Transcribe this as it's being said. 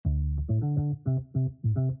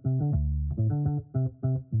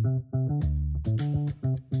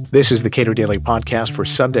This is the Cato Daily Podcast for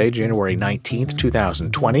Sunday, January 19th,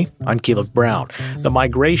 2020. I'm Keelan Brown. The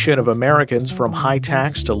migration of Americans from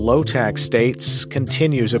high-tax to low-tax states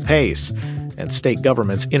continues apace, and state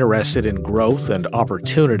governments interested in growth and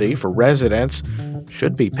opportunity for residents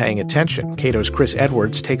should be paying attention. Cato's Chris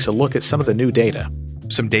Edwards takes a look at some of the new data.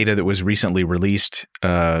 Some data that was recently released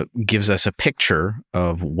gives us a picture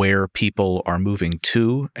of where people are moving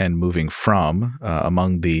to and moving from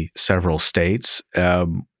among the several states.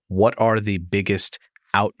 What are the biggest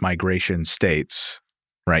out-migration states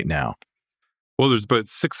right now? Well, there's about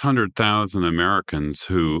 600,000 Americans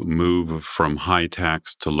who move from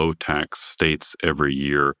high-tax to low-tax states every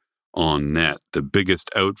year on net. The biggest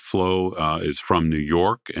outflow is from New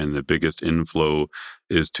York, and the biggest inflow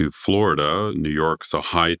is to Florida. New York's a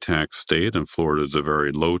high-tax state, and Florida is a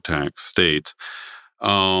very low-tax state.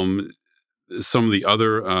 Some of the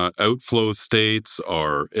other outflow states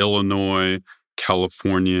are Illinois,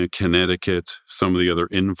 California, Connecticut. Some of the other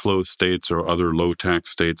inflow states are other low-tax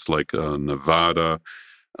states like Nevada,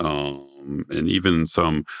 and even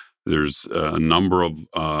there's a number of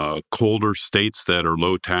colder states that are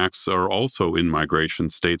low tax are also in migration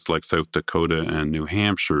states like South Dakota and New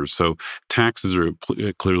Hampshire. So taxes are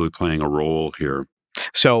clearly playing a role here.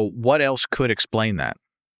 So what else could explain that?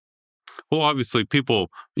 Well, obviously, people,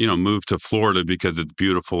 move to Florida because it's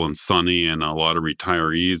beautiful and sunny, and a lot of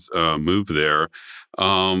retirees move there.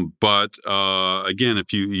 But again,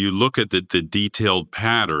 if you look at the detailed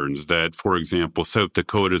patterns that, for example, South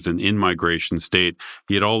Dakota is an in-migration state,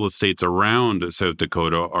 yet all the states around South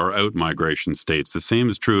Dakota are out-migration states. The same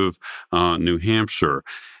is true of New Hampshire.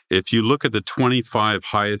 If you look at the 25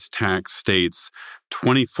 highest tax states,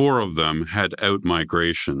 24 of them had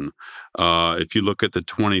out-migration. If you look at the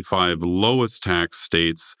 25 lowest tax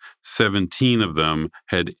states, 17 of them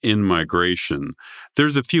had in-migration.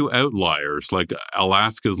 There's a few outliers, like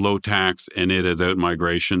Alaska's low tax and it has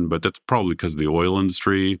out-migration, but that's probably because of the oil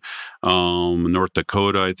industry. North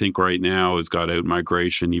Dakota, I think right now, has got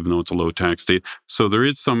out-migration, even though it's a low tax state. So there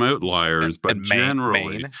is some outliers, but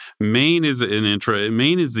generally, Maine is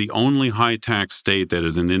the only high tax state that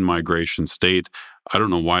is an in-migration state. I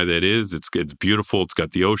don't know why that is. It's beautiful. It's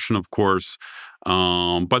got the ocean, of course.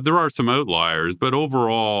 But there are some outliers. But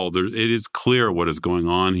overall, it is clear what is going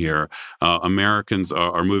on here. Americans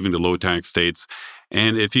are moving to low tax states.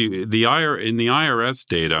 And in the IRS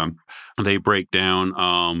data, they break down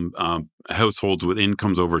households with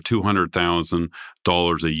incomes over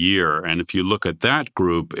 $200,000 a year. And if you look at that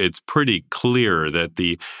group, it's pretty clear that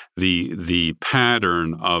the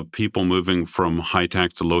pattern of people moving from high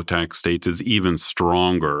tax to low tax states is even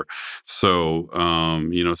stronger. So,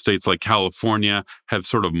 states like California have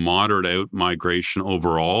sort of moderate out migration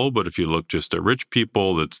overall. But if you look just at rich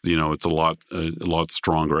people, it's a lot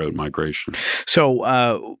stronger out migration.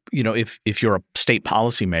 So, if you're a state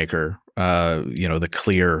policymaker, the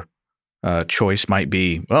clear choice might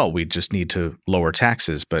be, well, we just need to lower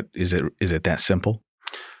taxes. But is it that simple?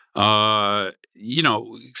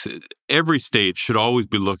 Every state should always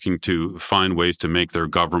be looking to find ways to make their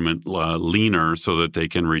government leaner so that they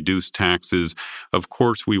can reduce taxes. Of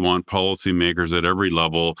course, we want policymakers at every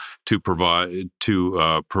level to provide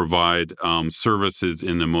services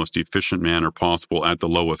in the most efficient manner possible at the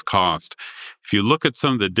lowest cost. If you look at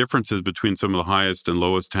some of the differences between some of the highest and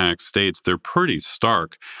lowest tax states, they're pretty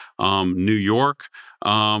stark. New York.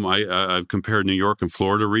 I've compared New York and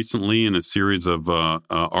Florida recently in a series of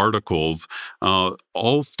articles.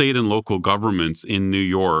 All state and local governments in New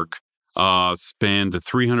York spend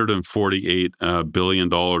 $348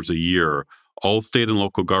 billion a year. All state and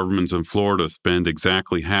local governments in Florida spend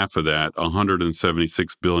exactly half of that,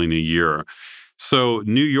 $176 billion a year. So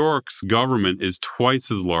New York's government is twice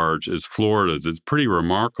as large as Florida's. It's pretty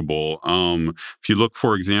remarkable. If you look,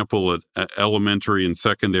 for example, at elementary and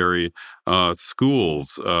secondary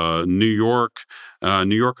schools, New York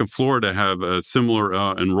and Florida have similar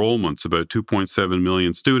enrollments, about 2.7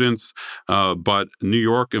 million students, but New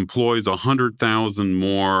York employs 100,000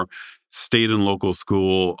 more state and local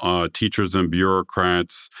school teachers and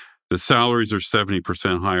bureaucrats. The salaries are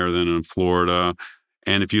 70% higher than in Florida.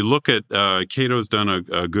 And if you look at, Cato's done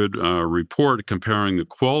a good report comparing the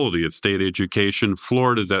quality of state education.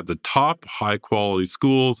 Florida's at the top, high-quality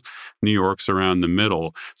schools. New York's around the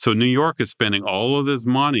middle. So New York is spending all of this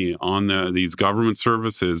money on these government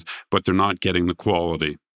services, but they're not getting the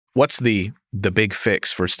quality. What's the big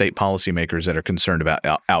fix for state policymakers that are concerned about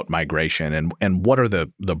out-migration, and what are the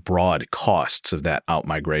broad costs of that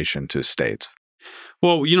out-migration to states?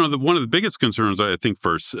 Well, one of the biggest concerns I think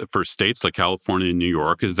for states like California and New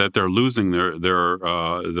York is that they're losing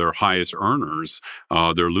their highest earners.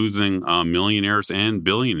 They're losing millionaires and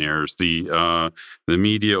billionaires. The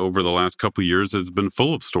media over the last couple of years has been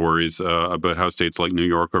full of stories about how states like New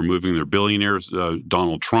York are moving their billionaires.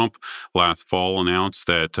 Donald Trump last fall announced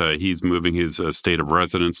that he's moving his state of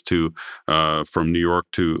residence from New York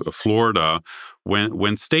to Florida.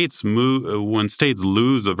 When states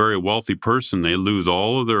lose a very wealthy person, they lose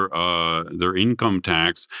all of their income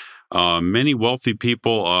tax. Many wealthy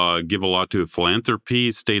people give a lot to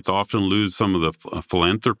philanthropy. States often lose some of the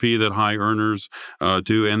philanthropy that high earners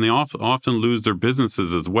do, and they often lose their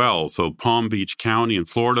businesses as well. So Palm Beach County in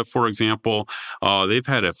Florida, for example, they've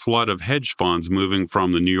had a flood of hedge funds moving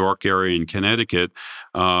from the New York area and Connecticut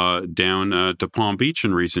down to Palm Beach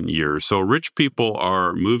in recent years. So rich people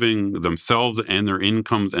are moving themselves and their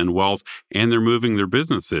incomes and wealth, and they're moving their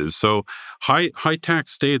businesses. So high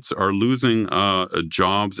tax states are losing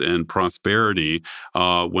jobs and prosperity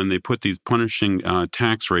when they put these punishing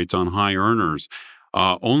tax rates on high earners.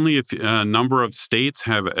 Only if a number of states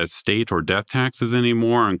have estate or death taxes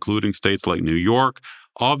anymore, including states like New York.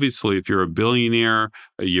 Obviously, if you're a billionaire,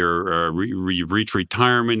 you've reached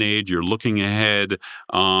retirement age, you're looking ahead,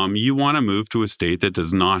 you want to move to a state that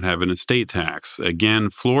does not have an estate tax. Again,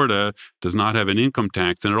 Florida does not have an income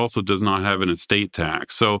tax, and it also does not have an estate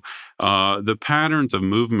tax. So the patterns of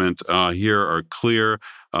movement here are clear.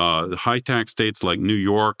 High tax states like New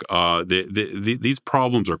York, these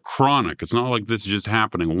problems are chronic. It's not like this is just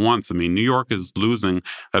happening once. I mean, New York is losing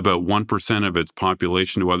about 1% of its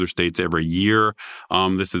population to other states every year.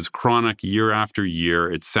 This is chronic year after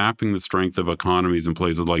year. It's sapping the strength of economies in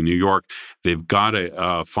places like New York. They've got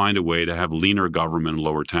to find a way to have leaner government and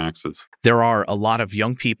lower taxes. There are a lot of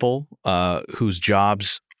young people whose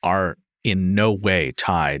jobs are in no way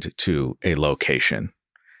tied to a location.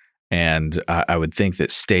 And I would think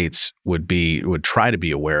that states would try to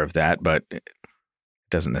be aware of that, but it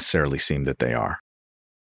doesn't necessarily seem that they are.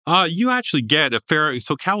 You actually get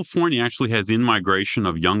so California actually has in-migration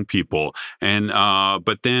of young people. And,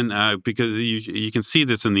 but then because you can see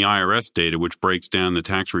this in the IRS data, which breaks down the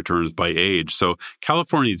tax returns by age. So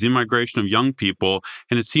California's in-migration of young people.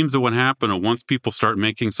 And it seems that what happened once people start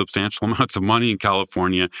making substantial amounts of money in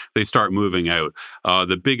California, they start moving out.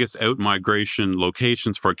 The biggest out-migration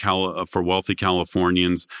locations for wealthy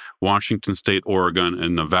Californians, Washington State, Oregon,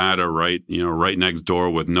 and Nevada, right next door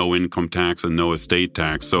with no income tax and no estate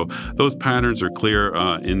tax. So those patterns are clear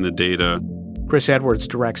in the data. Chris Edwards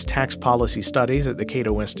directs tax policy studies at the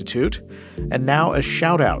Cato Institute. And now a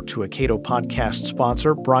shout out to a Cato podcast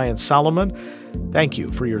sponsor, Brian Solomon. Thank you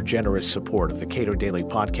for your generous support of the Cato Daily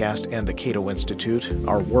Podcast and the Cato Institute.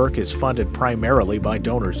 Our work is funded primarily by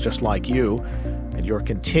donors just like you, and your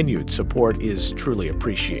continued support is truly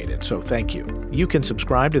appreciated. So thank you. You can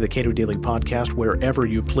subscribe to the Cato Daily Podcast wherever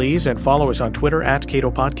you please and follow us on Twitter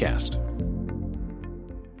 @Cato Podcast.